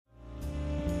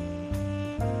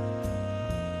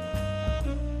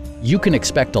You can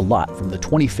expect a lot from the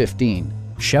 2015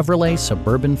 Chevrolet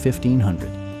Suburban 1500.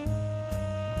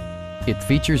 It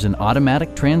features an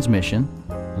automatic transmission,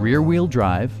 rear-wheel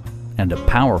drive, and a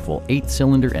powerful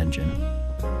 8-cylinder engine.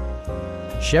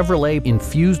 Chevrolet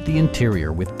infused the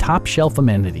interior with top-shelf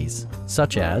amenities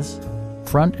such as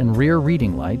front and rear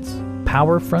reading lights,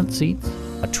 power front seats,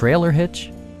 a trailer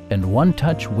hitch, and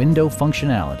one-touch window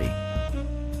functionality.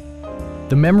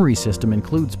 The memory system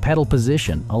includes pedal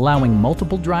position, allowing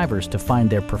multiple drivers to find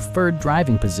their preferred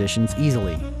driving positions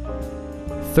easily.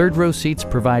 Third-row seats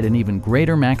provide an even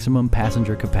greater maximum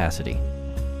passenger capacity.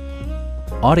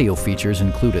 Audio features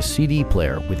include a CD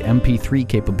player with MP3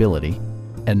 capability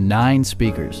and 9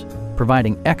 speakers,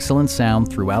 providing excellent sound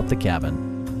throughout the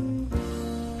cabin.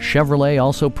 Chevrolet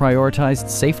also prioritized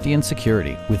safety and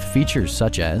security with features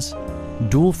such as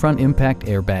dual front impact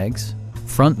airbags,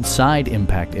 front and side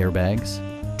impact airbags,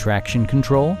 traction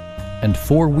control, and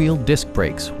 4-wheel disc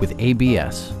brakes with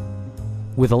ABS.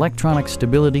 With electronic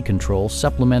stability control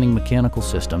supplementing mechanical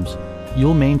systems,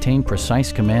 you'll maintain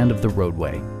precise command of the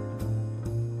roadway.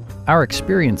 Our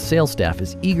experienced sales staff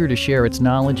is eager to share its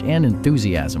knowledge and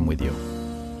enthusiasm with you.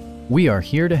 We are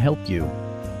here to help you.